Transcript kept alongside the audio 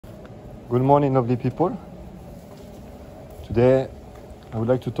Good morning, lovely people. Today, I would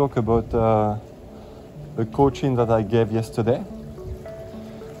like to talk about the coaching that I gave yesterday.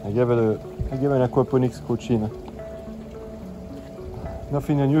 I gave an aquaponics coaching.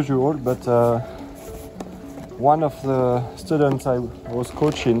 Nothing unusual, but one of the students I was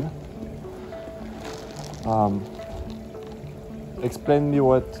coaching explained me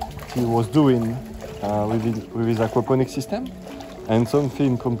what he was doing with his aquaponics system. And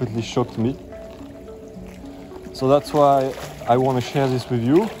something completely shocked me. So that's why I want to share this with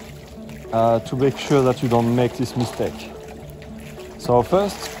you to make sure that you don't make this mistake. So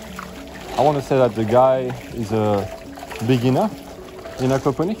first, I want to say that the guy is a beginner in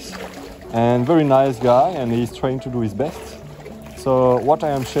aquaponics and very nice guy, and he's trying to do his best. So what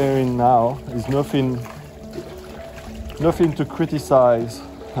I am sharing now is nothing to criticize,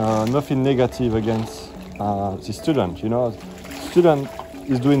 nothing negative against the student. You know, student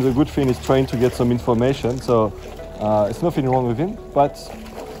is doing the good thing, is trying to get some information, so it's nothing wrong with him. But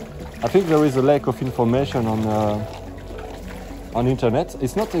I think there is a lack of information on internet.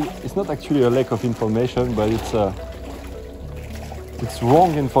 It's not actually a lack of information, but it's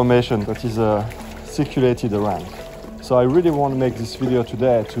wrong information that is circulated around. So I really want to make this video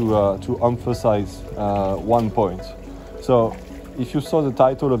today to emphasize one point. So if you saw the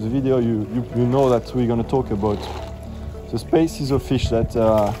title of the video, you know that we're going to talk about the species of fish that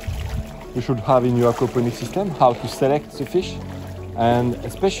you should have in your aquaponics system, how to select the fish, and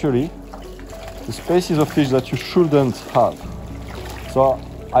especially the species of fish that you shouldn't have. So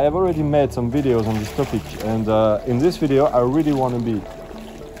I have already made some videos on this topic, and in this video I really want to be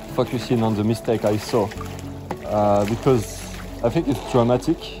focusing on the mistake I saw because I think it's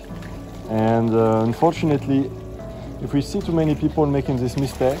dramatic, and unfortunately, if we see too many people making these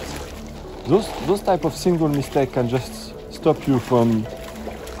mistakes, those type of single mistakes can just stop you from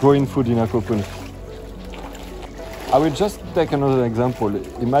growing food in aquaponics. I will just take another example.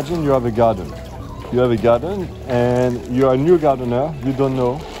 Imagine you have a garden. You have a garden and you are a new gardener. You don't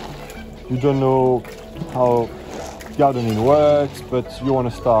know how gardening works, but you want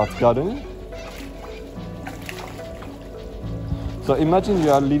to start gardening. So imagine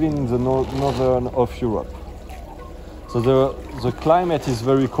you are living in the northern of Europe. So the climate is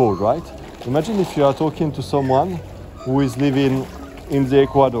very cold, right? Imagine if you are talking to someone who is living in the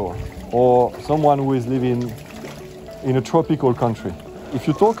Ecuador, or someone who is living in a tropical country. If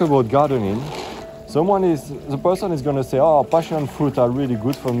you talk about gardening, the person is going to say, oh, passion fruit are really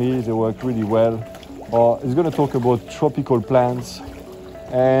good for me, they work really well. Or he's going to talk about tropical plants.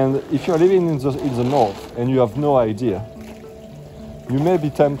 And if you're living in the north and you have no idea, you may be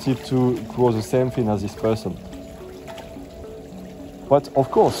tempted to grow the same thing as this person. But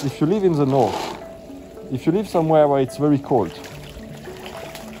of course, if you live in the north, if you live somewhere where it's very cold,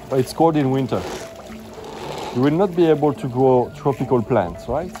 where it's cold in winter, you will not be able to grow tropical plants,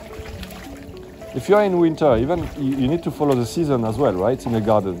 right? If you are in winter, even you need to follow the season as well, right, in a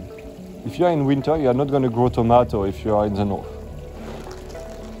garden. If you are in winter, you are not going to grow tomato if you are in the north.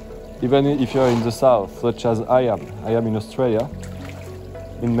 Even if you are in the south, such as I am in Australia,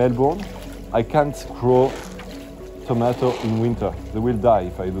 in Melbourne, I can't grow tomato in winter. They will die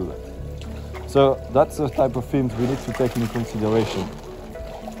if I do that. So that's the type of things we need to take into consideration.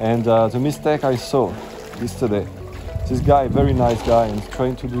 And the mistake I saw yesterday, this guy, very nice guy, and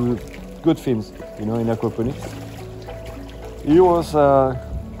trying to do good things, you know, in aquaponics. He was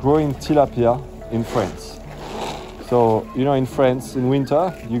growing tilapia in France. So, you know, in France, in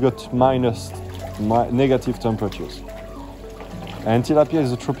winter, you got negative temperatures. And tilapia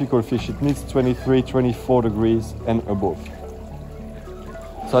is a tropical fish. It needs 23, 24 degrees and above.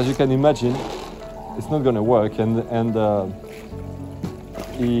 So as you can imagine, it's not going to work. And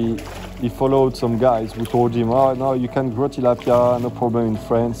he followed some guys who told him, oh, no, you can grow tilapia, no problem in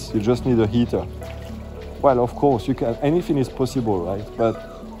France. You just need a heater. Well, of course, you can. Anything is possible, right? But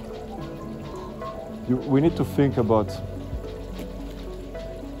we need to think about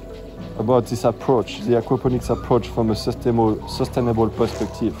this approach, the aquaponics approach, from a sustainable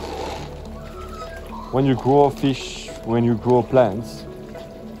perspective. When you grow fish, when you grow plants,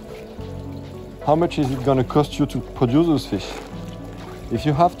 how much is it going to cost you to produce those fish? If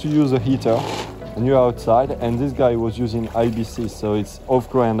you have to use a heater and you're outside, and this guy was using IBC, so it's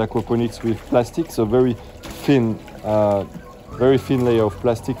off-ground aquaponics with plastic, so very thin layer of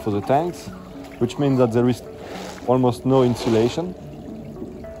plastic for the tanks, which means that there is almost no insulation.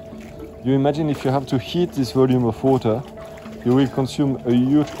 You imagine if you have to heat this volume of water, you will consume a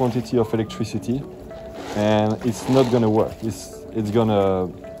huge quantity of electricity, and it's not going to work. It's going to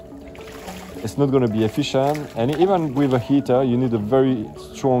it's not going to be efficient. And even with a heater, you need a very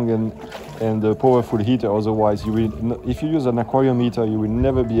strong and powerful heater. Otherwise, you will, if you use an aquarium heater, you will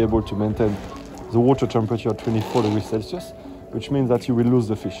never be able to maintain the water temperature at 24 degrees Celsius, which means that you will lose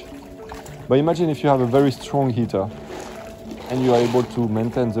the fish. But imagine if you have a very strong heater and you are able to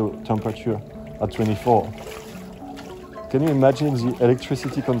maintain the temperature at 24. Can you imagine the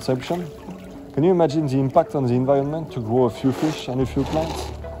electricity consumption? Can you imagine the impact on the environment to grow a few fish and a few plants?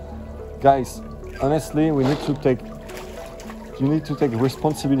 Guys, honestly, you need to take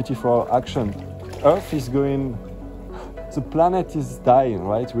responsibility for our action. Earth is going, the planet is dying,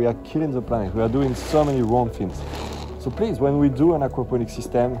 right? We are killing the planet. We are doing so many wrong things. So please, when we do an aquaponic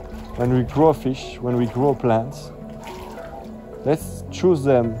system, when we grow fish, when we grow plants, let's choose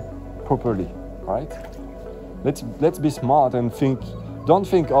them properly, right? Let's be smart and think. Don't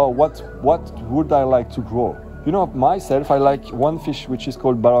think, oh, what would I like to grow? You know, myself, I like one fish which is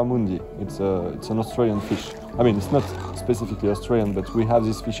called barramundi. It's an Australian fish. I mean, it's not specifically Australian, but we have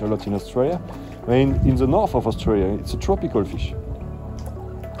this fish a lot in Australia. In the north of Australia, it's a tropical fish.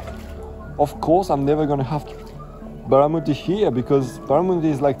 Of course, I'm never going to have barramundi here because barramundi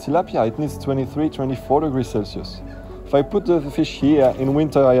is like tilapia. It needs 23, 24 degrees Celsius. If I put the fish here, in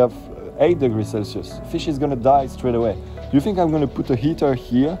winter I have 8 degrees Celsius. Fish is going to die straight away. Do you think I'm going to put a heater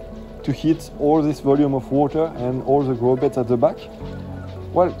here to heat all this volume of water and all the grow beds at the back?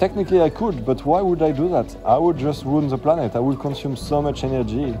 Well, technically I could, but why would I do that? I would just ruin the planet. I would consume so much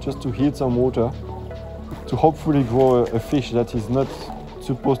energy just to heat some water to hopefully grow a fish that is not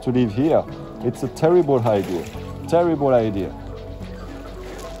supposed to live here. It's a terrible idea. Terrible idea.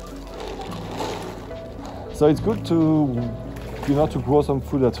 So it's good to, to grow some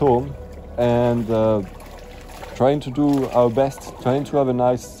food at home and trying to do our best, trying to have a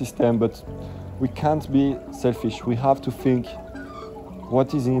nice system, but we can't be selfish. We have to think,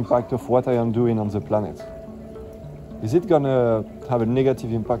 what is the impact of what I am doing on the planet? Is it gonna have a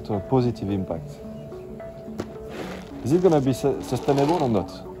negative impact or a positive impact? Is it gonna be sustainable or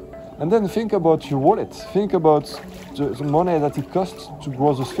not? And then think about your wallet. Think about the money that it costs to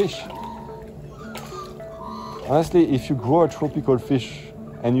grow those fish. Honestly, if you grow a tropical fish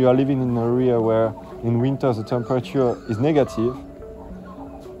and you are living in an area where in winter the temperature is negative,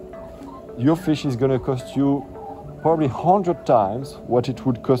 your fish is going to cost you probably 100 times what it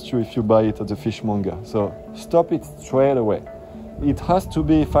would cost you if you buy it at the fishmonger. So stop it straight away. It has to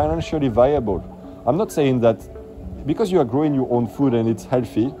be financially viable. I'm not saying that because you are growing your own food and it's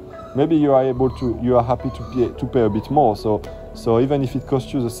healthy, maybe you are happy to pay a bit more. So even if it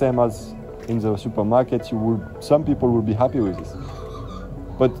costs you the same as in the supermarket, some people will be happy with this.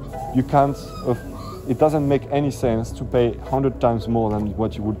 But you can't. It doesn't make any sense to pay 100 times more than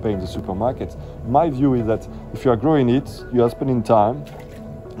what you would pay in the supermarket. My view is that if you are growing it, you are spending time,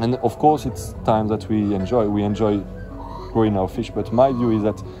 and of course it's time that we enjoy. We enjoy growing our fish, but my view is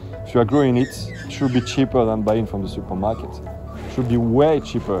that if you are growing it, it should be cheaper than buying from the supermarket. It should be way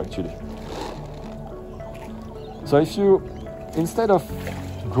cheaper actually. So if you, instead of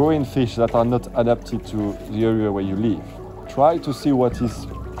growing fish that are not adapted to the area where you live, try to see what is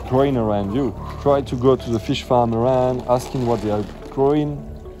growing around you. Try to go to the fish farm around, asking what they are growing.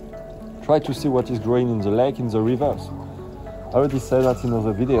 Try to see what is growing in the lake, in the rivers. I already said that in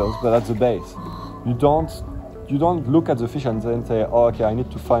other videos, but at the base. You don't look at the fish and then say, oh, okay, I need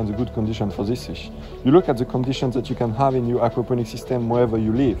to find a good condition for this fish. You look at the conditions that you can have in your aquaponic system wherever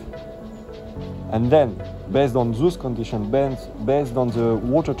you live. And then, based on those conditions, based on the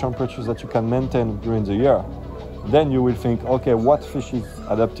water temperatures that you can maintain during the year, then you will think, okay, what fish is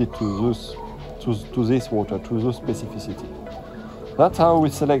adapted to this water, to this specificity. That's how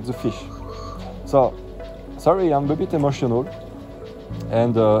we select the fish. So, sorry, I'm a bit emotional.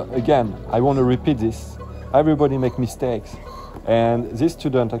 And again, I want to repeat this. Everybody make mistakes. And this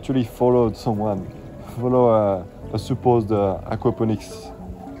student actually followed a supposed aquaponics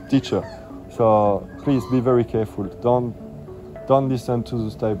teacher. So please be very careful. Don't listen to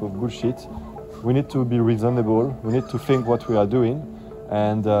this type of bullshit. We need to be reasonable. We need to think what we are doing.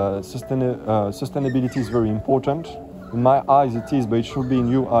 And sustainability is very important. In my eyes it is, but it should be in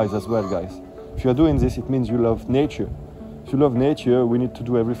your eyes as well, guys. If you are doing this, it means you love nature. If you love nature, we need to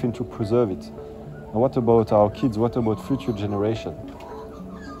do everything to preserve it. And what about our kids? What about future generation?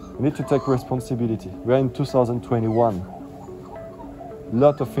 We need to take responsibility. We are in 2021. A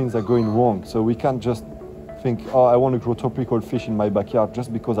lot of things are going wrong, so we can't just think, oh, I want to grow tropical fish in my backyard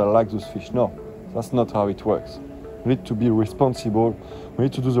just because I like those fish. No, that's not how it works. We need to be responsible. We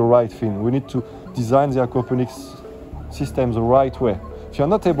need to do the right thing. We need to design the aquaponics system the right way. If you're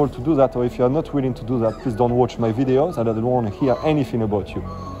not able to do that, or if you're not willing to do that, please don't watch my videos, and I don't want to hear anything about you.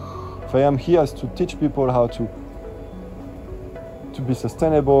 If I am here, is to teach people how to be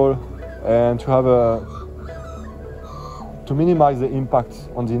sustainable and to minimize the impact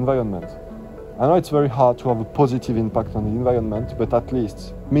on the environment. I know it's very hard to have a positive impact on the environment, but at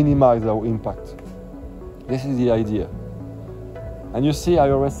least minimize our impact. This is the idea. And you see, I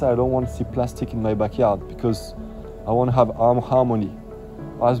always say I don't want to see plastic in my backyard because I want to have harmony.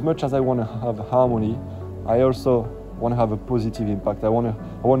 As much as I want to have harmony, I also want to have a positive impact. I want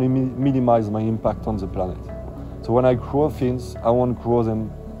to minimize my impact on the planet. So when I grow things, I want to grow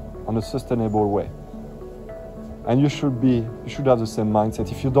them on a sustainable way. And you should have the same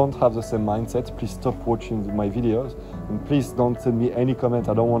mindset. If you don't have the same mindset, please stop watching my videos and please don't send me any comment.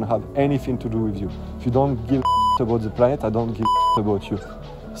 I don't want to have anything to do with you. If you don't give about the planet, I don't give about you.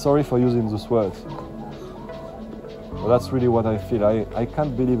 Sorry for using those words. But that's really what I feel. I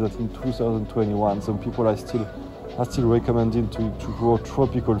can't believe that in 2021 some people are still recommending to grow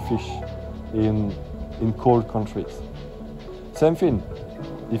tropical fish in cold countries. Same thing.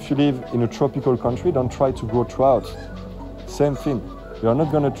 If you live in a tropical country, don't try to grow trout. Same thing. You are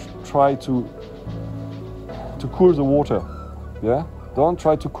not going to try to cool the water. Yeah? Don't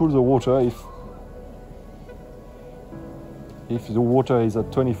try to cool the water if the water is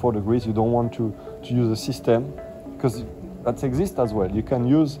at 24 degrees. You don't want to use a system, because that exists as well. You can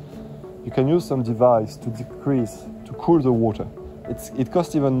use some device to cool the water. It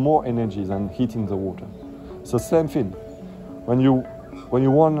costs even more energy than heating the water. So same thing. When you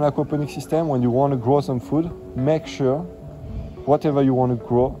want an aquaponic system, when you want to grow some food, make sure whatever you want to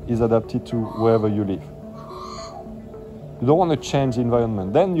grow is adapted to wherever you live. You don't want to change the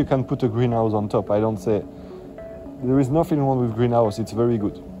environment. Then you can put a greenhouse on top. I don't say there is nothing wrong with greenhouse. It's very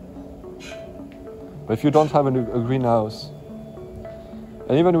good. But if you don't have a greenhouse,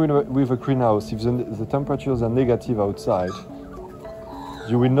 and even with a greenhouse, if the temperatures are negative outside,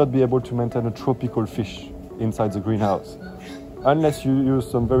 you will not be able to maintain a tropical fish inside the greenhouse, unless you use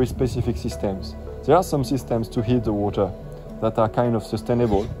some very specific systems. There are some systems to heat the water that are kind of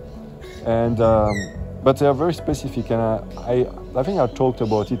sustainable, and but they are very specific, and I think I talked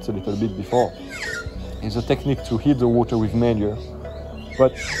about it a little bit before. It's a technique to heat the water with manure,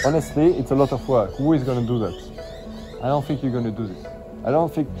 but honestly, it's a lot of work. Who is going to do that? I don't think you're going to do this. I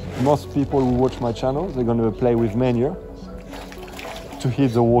don't think most people who watch my channel, they're going to play with manure to heat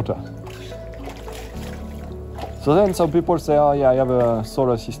the water. So then some people say, oh yeah, I have a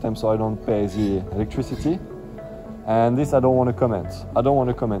solar system, so I don't pay the electricity. And this I don't want to comment. I don't want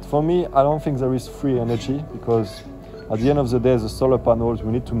to comment. For me, I don't think there is free energy, because at the end of the day, the solar panels,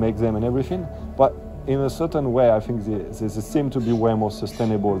 we need to make them and everything. But in a certain way, I think they seem to be way more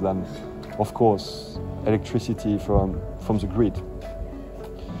sustainable than, of course, electricity from the grid.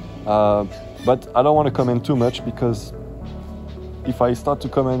 But I don't want to comment too much, because if I start to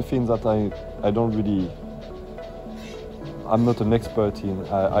comment things that I don't really, I'm not an expert in,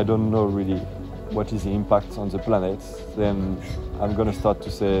 I don't know really what is the impact on the planet, then I'm going to start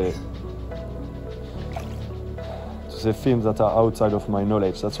to say things that are outside of my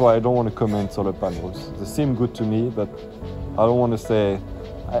knowledge. That's why I don't want to comment solar panels. They seem good to me, but I don't want to say,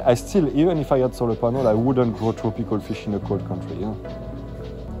 I still, even if I had solar panel, I wouldn't grow tropical fish in a cold country. You know?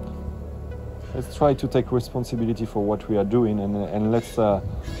 Let's try to take responsibility for what we are doing, and let's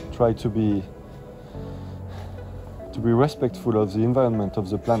try to be respectful of the environment, of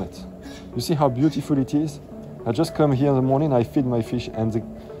the planet. You see how beautiful it is? I just come here in the morning, I feed my fish, and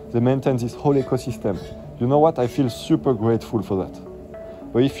they maintain this whole ecosystem. You know what? I feel super grateful for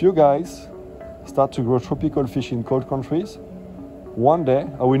that. But if you guys start to grow tropical fish in cold countries, one day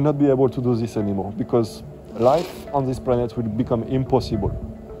I will not be able to do this anymore, because life on this planet will become impossible.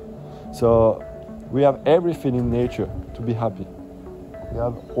 So we have everything in nature to be happy. We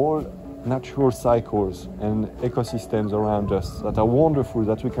have all natural cycles and ecosystems around us that are wonderful,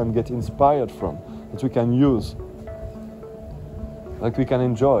 that we can get inspired from, that we can use, that we can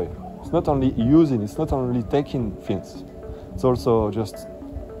enjoy. It's not only using, it's not only taking things, it's also just,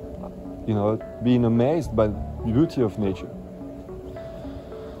 you know, being amazed by the beauty of nature.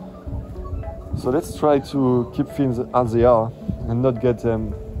 So let's try to keep things as they are and not get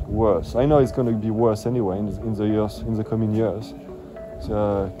them worse. I know it's going to be worse anyway in the coming years.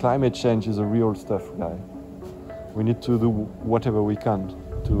 So climate change is a real stuff, guy. We need to do whatever we can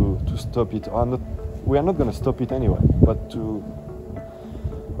to stop it. We are not going to stop it anyway, but to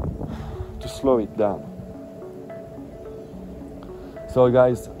slow it down. So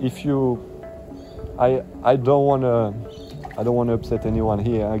guys, if you, I don't want to upset anyone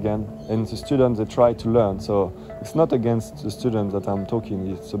here again. And the students, they try to learn. So it's not against the students that I'm talking.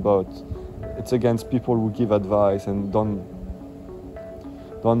 It's against people who give advice and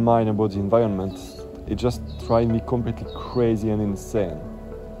don't mind about the environment. It just drives me completely crazy and insane.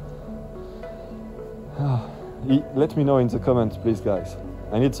 Let me know in the comments, please, guys.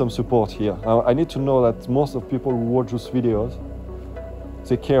 I need some support here. I need to know that most of people who watch those videos,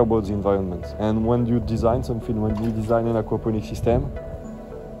 they care about the environment. And when you design something, when you design an aquaponics system,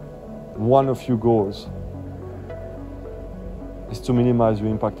 one of your goals is to minimize your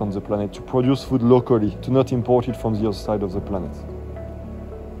impact on the planet, to produce food locally, to not import it from the other side of the planet.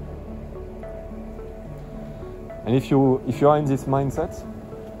 And if you are in this mindset,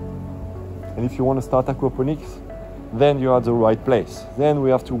 and if you want to start aquaponics, then you're at the right place. Then we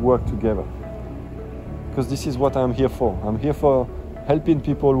have to work together. Because this is what I'm here for. I'm here for helping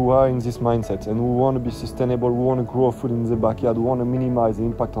people who are in this mindset and who want to be sustainable, who want to grow food in the backyard, who want to minimize the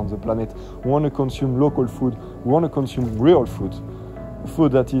impact on the planet, who want to consume local food, who want to consume real food,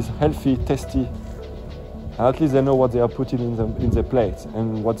 food that is healthy, tasty, and at least they know what they are putting in their plates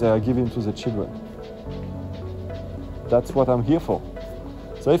and what they are giving to the children. That's what I'm here for.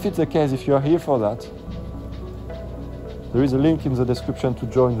 So if it's the case, if you are here for that, there is a link in the description to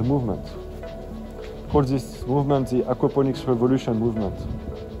join the movement. Call this movement the Aquaponics Revolution movement.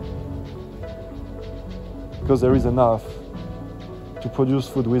 Because there is enough to produce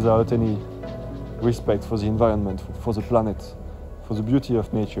food without any respect for the environment, for the planet, for the beauty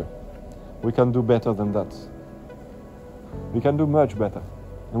of nature. We can do better than that. We can do much better,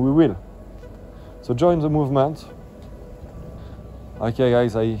 and we will. So join the movement. Okay,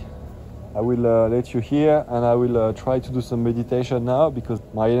 guys, I will let you here, and I will try to do some meditation now because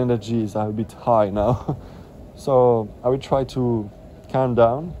my energy is a bit high now. So I will try to calm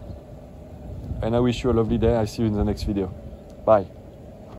down, and I wish you a lovely day. I see you in the next video. Bye.